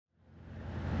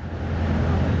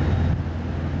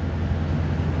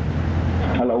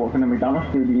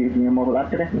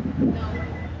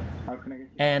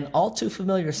An all too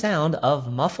familiar sound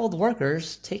of muffled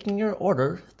workers taking your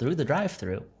order through the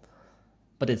drive-thru.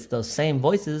 But it's those same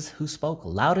voices who spoke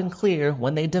loud and clear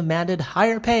when they demanded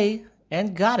higher pay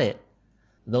and got it.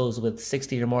 Those with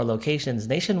 60 or more locations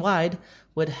nationwide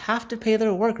would have to pay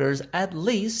their workers at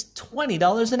least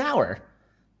 $20 an hour.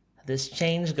 This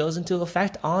change goes into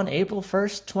effect on April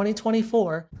 1st,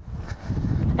 2024.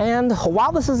 And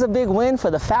while this is a big win for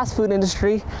the fast food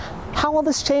industry, how will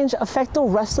this change affect the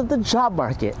rest of the job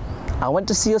market? I went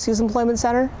to COC's Employment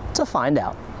Center to find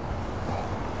out.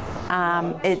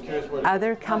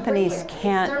 Other companies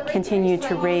can't continue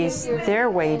to raise their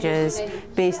wages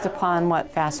based upon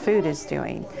what fast food is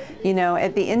doing. You know,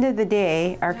 at the end of the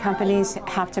day, our companies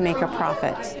have to make a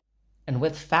profit. And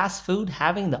with fast food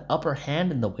having the upper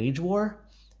hand in the wage war,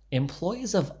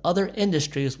 employees of other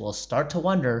industries will start to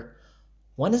wonder,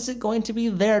 when is it going to be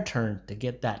their turn to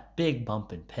get that big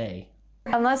bump in pay?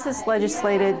 Unless it's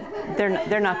legislated,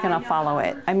 they're not going to follow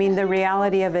it. I mean, the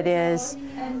reality of it is,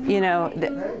 you know,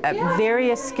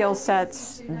 various skill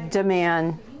sets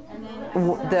demand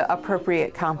the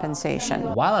appropriate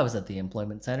compensation. While I was at the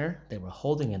Employment Center, they were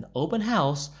holding an open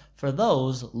house for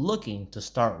those looking to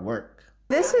start work.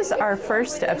 This is our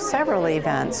first of several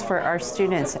events for our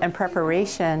students in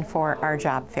preparation for our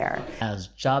job fair. As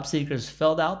job seekers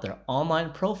filled out their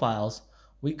online profiles,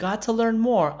 we got to learn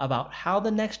more about how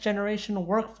the next generation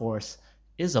workforce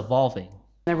is evolving.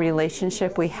 The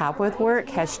relationship we have with work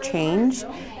has changed,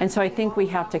 and so I think we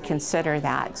have to consider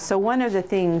that. So one of the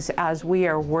things as we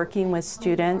are working with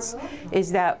students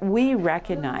is that we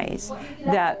recognize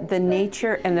that the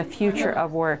nature and the future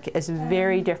of work is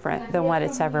very different than what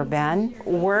it's ever been.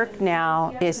 Work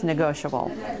now is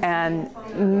negotiable, and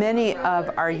many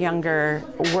of our younger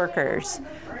workers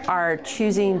are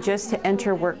choosing just to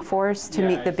enter workforce to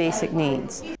meet the basic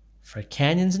needs. For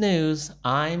Canyons News,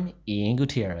 I'm Ian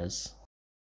Gutierrez.